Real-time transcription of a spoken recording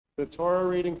The Torah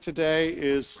reading today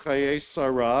is Chayei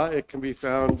Sarah. It can be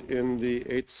found in the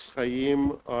Eitz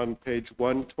Chaim on page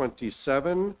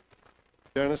 127,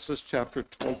 Genesis chapter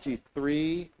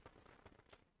 23,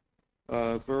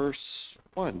 verse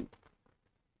 1.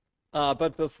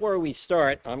 But before we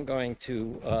start, I'm going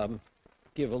to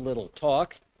give a little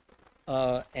talk.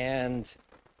 And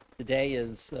today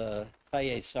is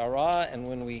Chayei Sarah, and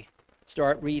when we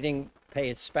start reading,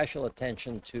 pay special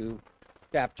attention to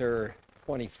chapter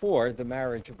 24, the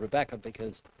marriage of Rebecca,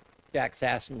 because Jack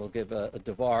Sasson will give a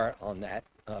devar on that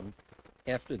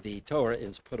after the Torah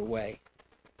is put away.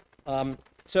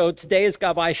 So today is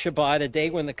Gabbaim Shabbat, a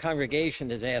day when the congregation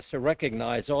is asked to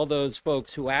recognize all those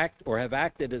folks who act or have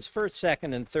acted as first,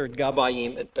 second, and third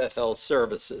Gabbaim at Bethel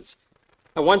services.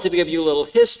 I wanted to give you a little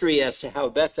history as to how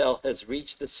Bethel has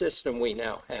reached the system we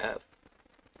now have.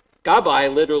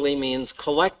 Gabbai literally means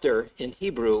collector in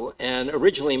Hebrew, and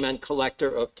originally meant collector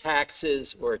of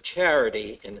taxes or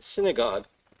charity in a synagogue.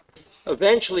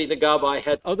 Eventually, the Gabbai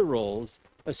had other roles,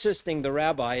 assisting the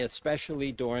rabbi,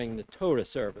 especially during the Torah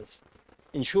service.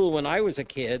 In shul, when I was a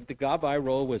kid, the Gabbai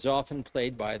role was often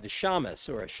played by the shamus,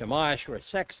 or a shamash, or a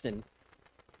sexton.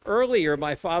 Earlier,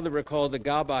 my father recalled the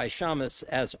Gabbai shamus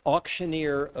as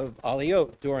auctioneer of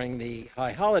aliyot during the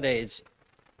high holidays,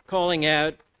 calling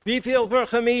out, "Wie viel for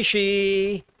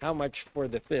Chamishi?" How much for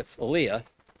the fifth aliyah,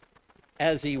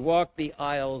 as he walked the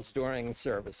aisles during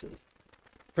services.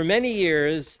 For many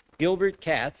years, Gilbert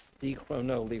Katz,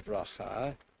 Zichrono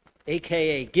Livracha,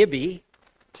 a.k.a. Gibby,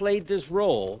 played this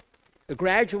role. A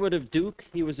graduate of Duke,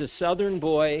 he was a Southern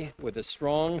boy with a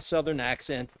strong Southern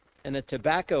accent and a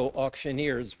tobacco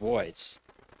auctioneer's voice.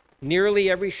 Nearly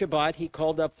every Shabbat, he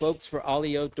called up folks for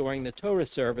aliyot during the Torah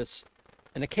service,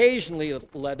 and occasionally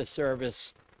led a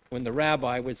service when the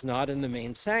rabbi was not in the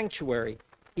main sanctuary.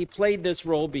 He played this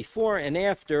role before and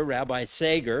after Rabbi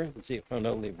Sager,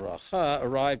 Zichrono Livracha,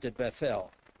 arrived at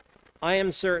Bethel. I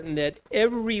am certain that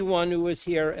everyone who was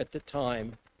here at the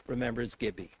time remembers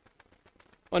Gibby.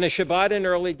 On a Shabbat in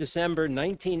early December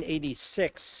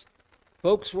 1986,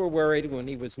 folks were worried when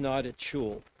he was not at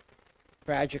shul.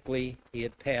 Tragically, he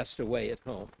had passed away at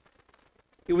home.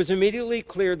 It was immediately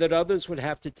clear that others would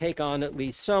have to take on at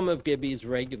least some of Gibby's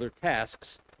regular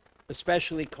tasks,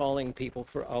 especially calling people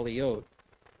for aliyot.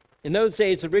 In those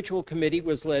days, the ritual committee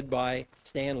was led by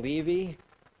Stan Levy,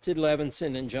 Sid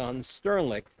Levinson, and John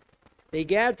Sternlicht. They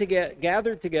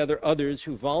gathered together others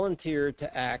who volunteered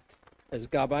to act as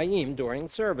Gabbaim during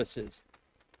services.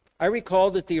 I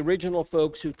recall that the original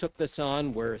folks who took this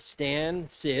on were Stan,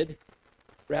 Sid,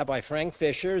 Rabbi Frank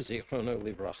Fisher, Zichrono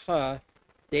Livracha,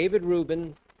 David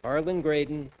Rubin, Harlan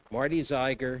Graydon, Marty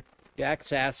Zeiger, Jack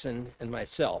Sasson, and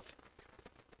myself.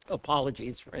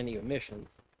 Apologies for any omissions.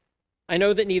 I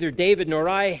know that neither David nor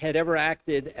I had ever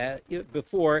acted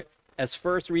before as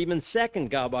first or even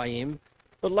second Gabbaim,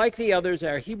 but like the others,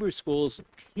 our Hebrew skills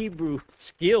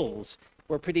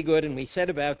were pretty good, and we set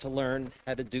about to learn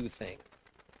how to do things.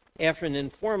 After an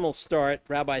informal start,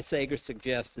 Rabbi Sager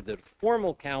suggested that a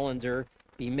formal calendar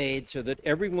be made so that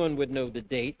everyone would know the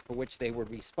date for which they were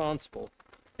responsible.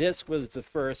 This was the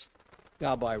first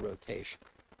Gabbai rotation.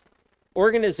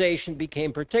 Organization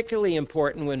became particularly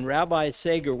important when Rabbi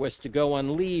Sager was to go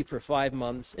on leave for 5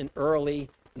 months in early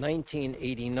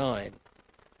 1989.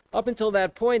 Up until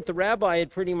that point, the rabbi had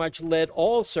pretty much led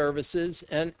all services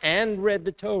and read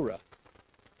the Torah.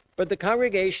 But the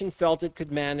congregation felt it could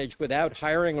manage without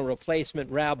hiring a replacement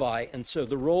rabbi, and so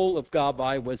the role of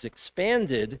Gabbai was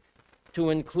expanded to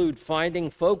include finding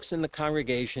folks in the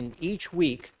congregation each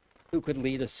week who could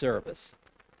lead a service.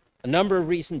 A number of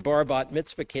recent bar bat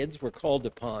mitzvah kids were called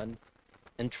upon,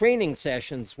 and training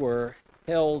sessions were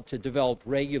held to develop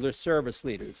regular service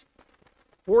leaders.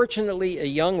 Fortunately, a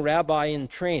young rabbi in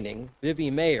training,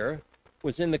 Vivi Mayer,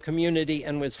 was in the community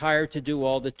and was hired to do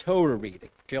all the Torah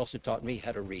reading. She also taught me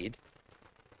how to read.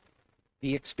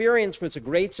 The experience was a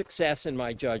great success in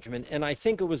my judgment, and I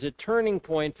think it was a turning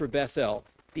point for Bethel,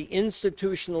 the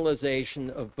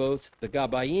institutionalization of both the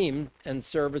Gabbaim and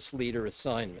service leader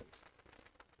assignments.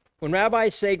 When Rabbi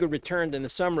Sager returned in the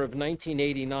summer of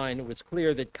 1989, it was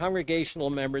clear that congregational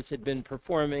members had been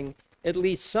performing at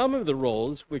least some of the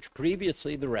roles which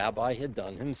previously the rabbi had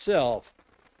done himself.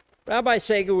 Rabbi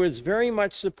Sager was very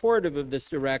much supportive of this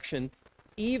direction,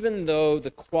 even though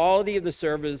the quality of the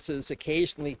services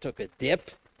occasionally took a dip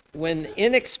when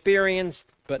inexperienced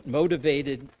but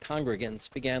motivated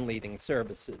congregants began leading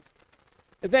services.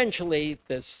 Eventually,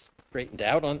 this straightened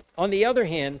out. On the other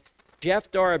hand,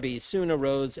 Jeff Darby soon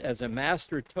arose as a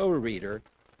master Torah reader,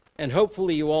 and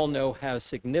hopefully you all know how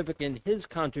significant his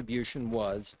contribution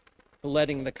was to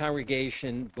letting the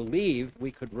congregation believe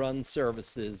we could run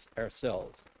services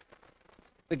ourselves.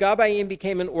 The Gabbaim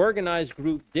became an organized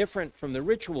group different from the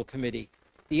ritual committee.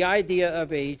 The idea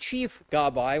of a chief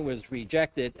Gabbai was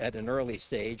rejected at an early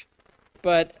stage,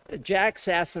 but Jack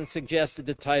Sasson suggested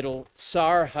the title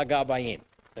Sar HaGabbaim,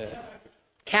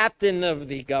 captain of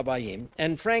the Gabbaim,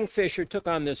 and Frank Fisher took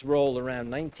on this role around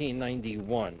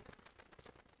 1991.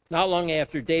 Not long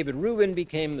after, David Rubin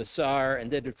became the Sar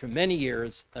and did it for many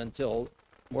years until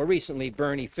more recently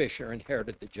Bernie Fisher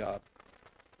inherited the job.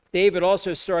 David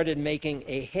also started making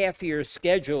a half-year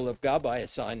schedule of Gabbai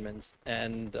assignments,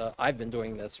 and I've been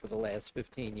doing this for the last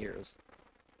 15 years.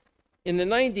 In the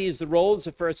 90s, the role as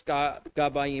the first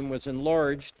Gabbaim was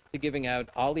enlarged to giving out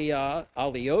aliyah,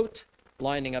 aliyot,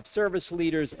 lining up service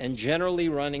leaders, and generally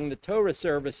running the Torah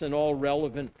service and all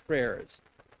relevant prayers.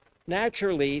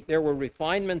 Naturally, there were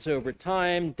refinements over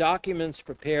time, documents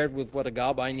prepared with what a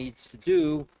Gabbai needs to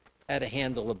do, how to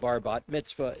handle a bar bat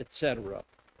mitzvah, etc.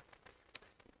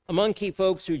 Among key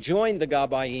folks who joined the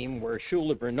Gabbaim were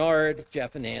Shula Bernard,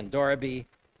 Jeff and Ann Darby,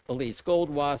 Elise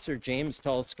Goldwasser, James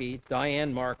Tulsky,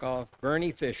 Diane Markoff,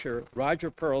 Bernie Fisher,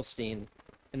 Roger Perlstein,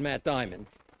 and Matt Diamond.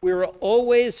 We were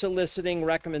always soliciting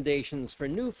recommendations for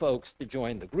new folks to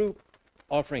join the group,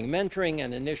 offering mentoring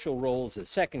and initial roles as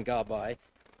second Gabbai.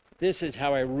 This is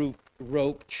how I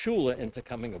roped Shula into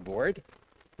coming aboard.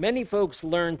 Many folks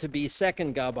learned to be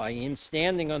second Gabbaim,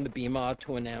 standing on the bima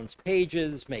to announce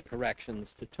pages, make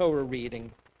corrections to Torah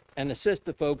reading, and assist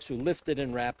the folks who lifted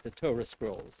and wrapped the Torah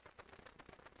scrolls.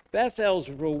 Bethel's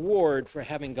reward for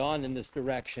having gone in this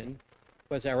direction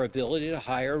was our ability to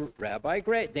hire Rabbi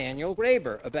Daniel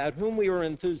Graber, about whom we were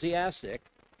enthusiastic,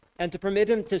 and to permit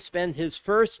him to spend his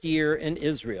first year in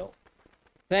Israel.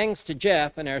 Thanks to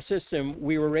Jeff and our system,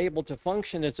 we were able to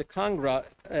function as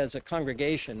a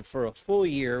congregation for a full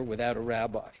year without a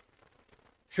rabbi.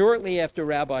 Shortly after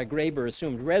Rabbi Graber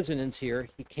assumed residence here,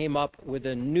 he came up with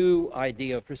a new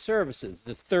idea for services,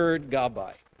 the third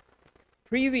Gabbai.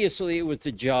 Previously, it was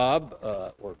the job,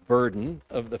 or burden,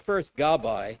 of the first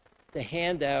Gabbai to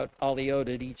hand out aliyot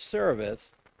at each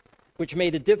service, which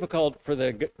made it difficult for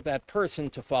that person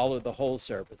to follow the whole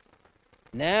service.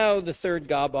 Now the third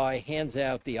Gabbai hands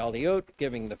out the aliyot,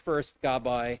 giving the first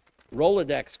Gabbai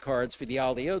Rolodex cards for the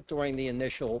aliyot during the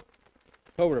initial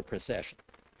Torah procession.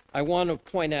 I want to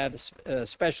point out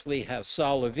especially how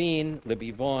Sal Levine,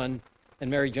 Libby Vaughn,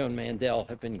 and Mary Joan Mandel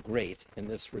have been great in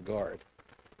this regard.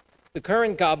 The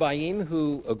current Gabbaim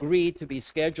who agreed to be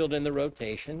scheduled in the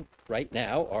rotation right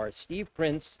now are Steve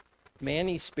Prince,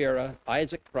 Manny Spira,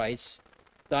 Isaac Price,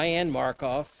 Diane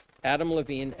Markoff, Adam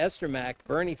Levine, Esther Mack,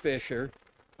 Bernie Fisher,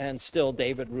 and still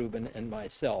David Rubin and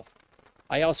myself.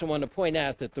 I also want to point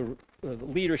out that the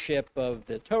leadership of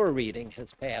the Torah reading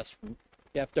has passed from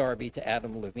Jeff Darby to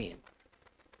Adam Levine.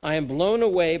 I am blown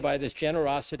away by this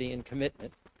generosity and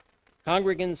commitment.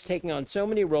 Congregants taking on so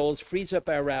many roles frees up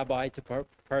our rabbi to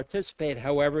participate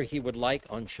however he would like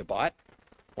on Shabbat,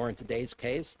 or in today's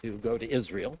case, to go to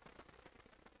Israel.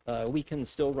 We can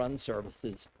still run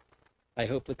services. I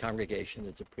hope the congregation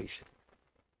is appreciative.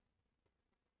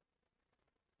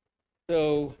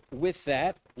 So with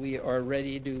that, we are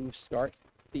ready to start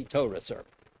the Torah service.